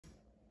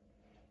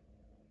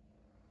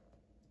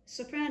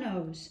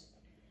Sopranos,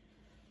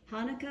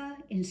 Chanukah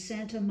in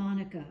Santa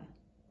Monica.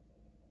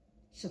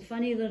 It's a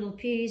funny little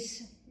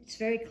piece. It's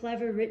very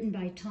clever, written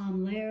by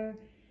Tom Lehrer.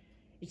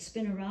 It's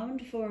been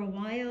around for a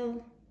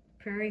while.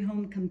 Prairie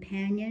Home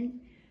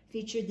Companion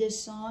featured this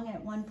song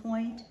at one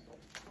point.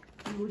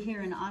 You will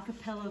hear an a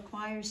cappella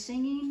choir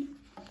singing.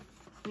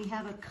 We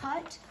have a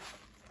cut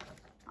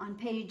on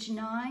page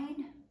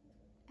 9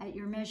 at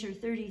your measure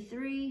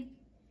 33.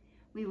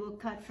 We will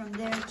cut from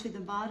there to the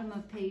bottom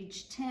of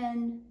page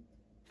 10,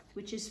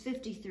 which is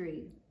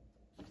 53.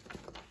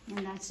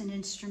 And that's an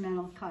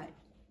instrumental cut.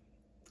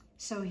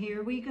 So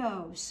here we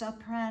go,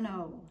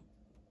 soprano.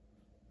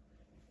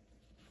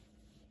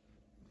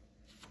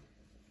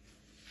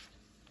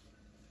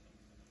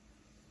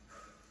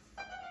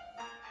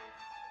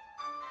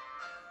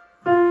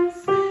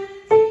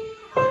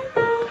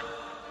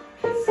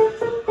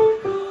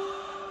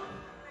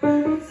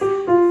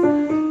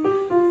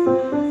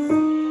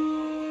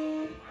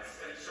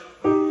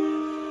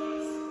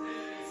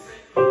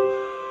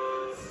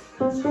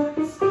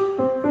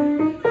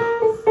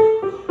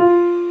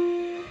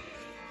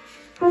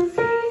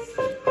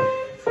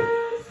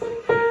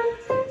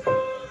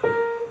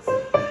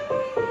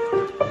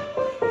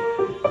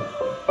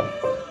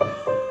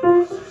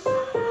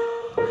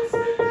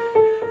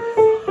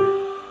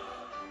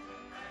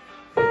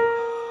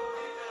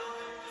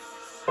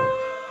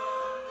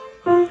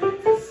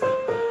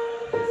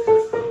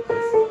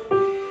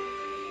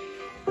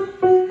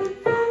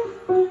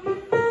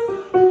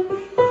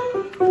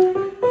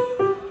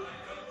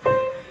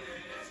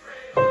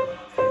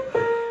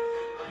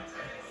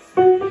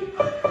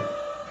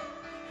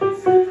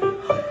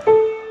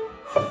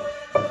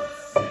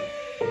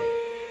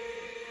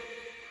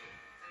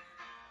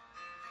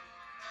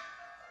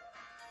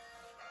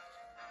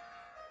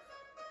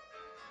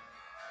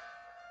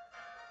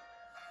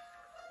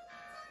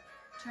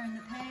 Turn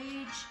the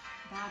page,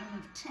 bottom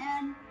of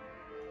 10,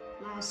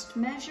 last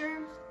measure.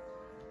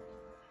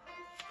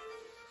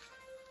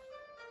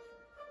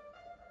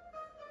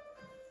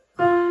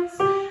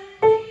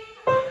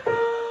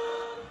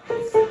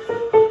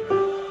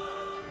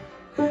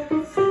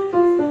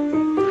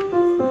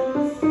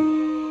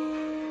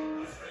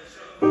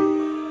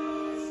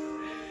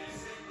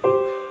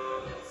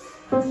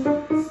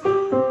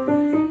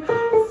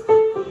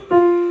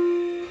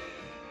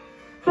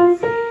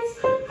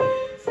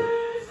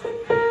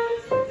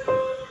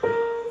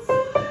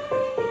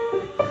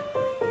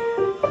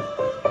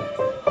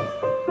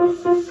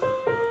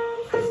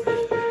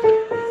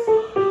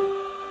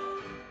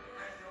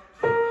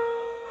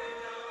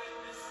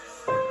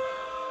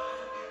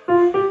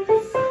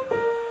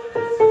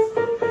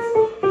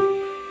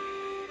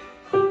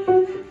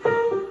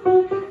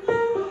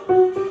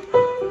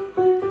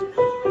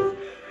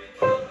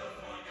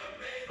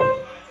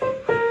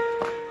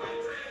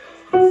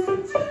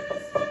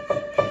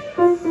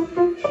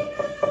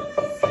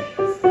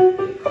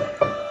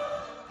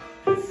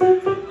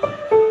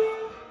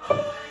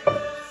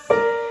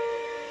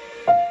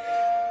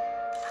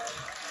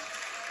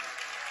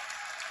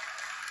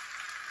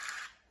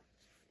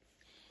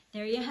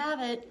 There you have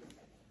it.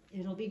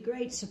 It'll be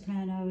great,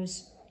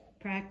 sopranos.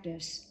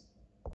 Practice.